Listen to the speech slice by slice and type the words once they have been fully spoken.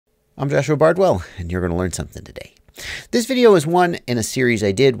I'm Joshua Bardwell, and you're going to learn something today. This video is one in a series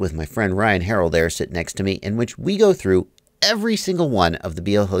I did with my friend Ryan Harrell there sitting next to me, in which we go through every single one of the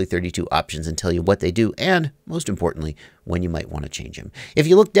BLHeli32 options and tell you what they do and, most importantly, when you might want to change them. If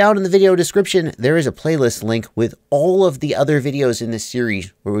you look down in the video description, there is a playlist link with all of the other videos in this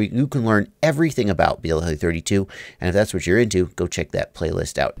series where you can learn everything about BLHeli32, and if that's what you're into, go check that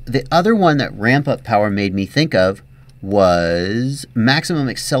playlist out. The other one that ramp up power made me think of was maximum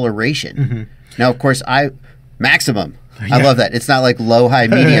acceleration. Mm-hmm. Now, of course, maximum. Yeah. I love that. It's not like low, high,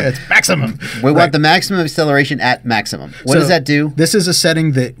 medium. It's maximum. We want the maximum acceleration at maximum. What does that do? This is a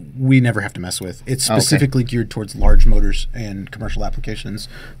setting that we never have to mess with. It's specifically geared towards large motors and commercial applications,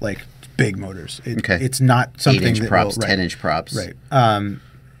 like big motors. It's not something 8-inch props, 10-inch props. Right.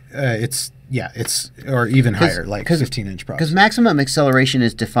 It's or even higher, like 15-inch props. Because maximum acceleration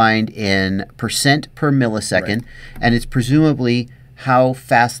is defined in percent per millisecond, and it's presumably how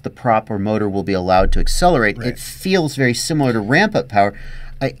fast the prop or motor will be allowed to accelerate. Right. It feels very similar to ramp-up power.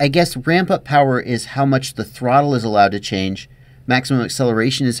 I guess ramp-up power is how much the throttle is allowed to change. Maximum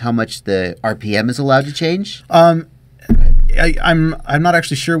acceleration is how much the RPM is allowed to change? I'm not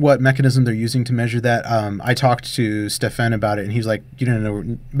actually sure what mechanism they're using to measure that. I talked to Stefan about it, and he's like, "You don't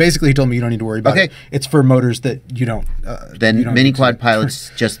know." Basically, he told me you don't need to worry about it. It's for motors that you don't. Then mini quad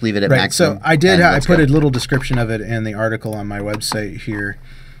pilots just leave it at maximum. So I put a little description of it in the article on my website here.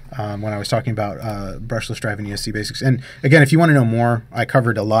 When I was talking about brushless drive and ESC basics. And again, if you want to know more, I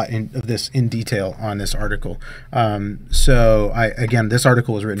covered a lot of this in detail on this article. Again, this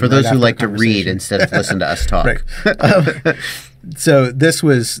article was written for those who like to read instead of listen to us talk. So this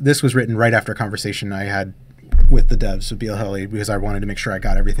was written right after a conversation I had with the devs of BLHeli because I wanted to make sure I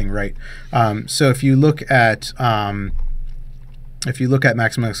got everything right. So if you look at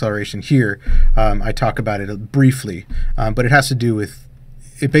maximum acceleration here, I talk about it briefly, but it has to do with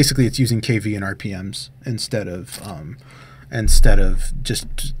basically it's using kV and RPMs instead of just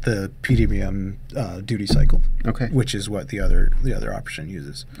the PWM duty cycle. Okay. Which is what the other option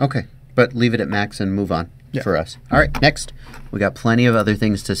uses. Okay. But leave it at max and move on for us. All right, next. We got plenty of other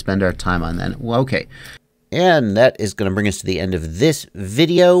things to spend our time on then. Well, okay. And that is going to bring us to the end of this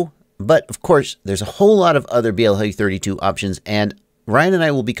video. But of course, there's a whole lot of other BLHeli32 options, and Ryan and I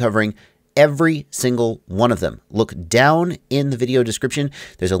will be covering every single one of them. Look down in the video description.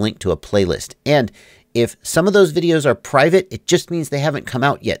 There's a link to a playlist. And if some of those videos are private, it just means they haven't come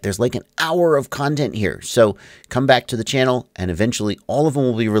out yet. There's like an hour of content here. So come back to the channel and eventually all of them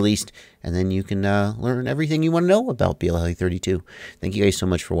will be released. And then you can learn everything you want to know about BLHeli32. Thank you guys so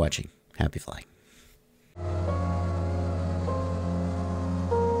much for watching. Happy flying.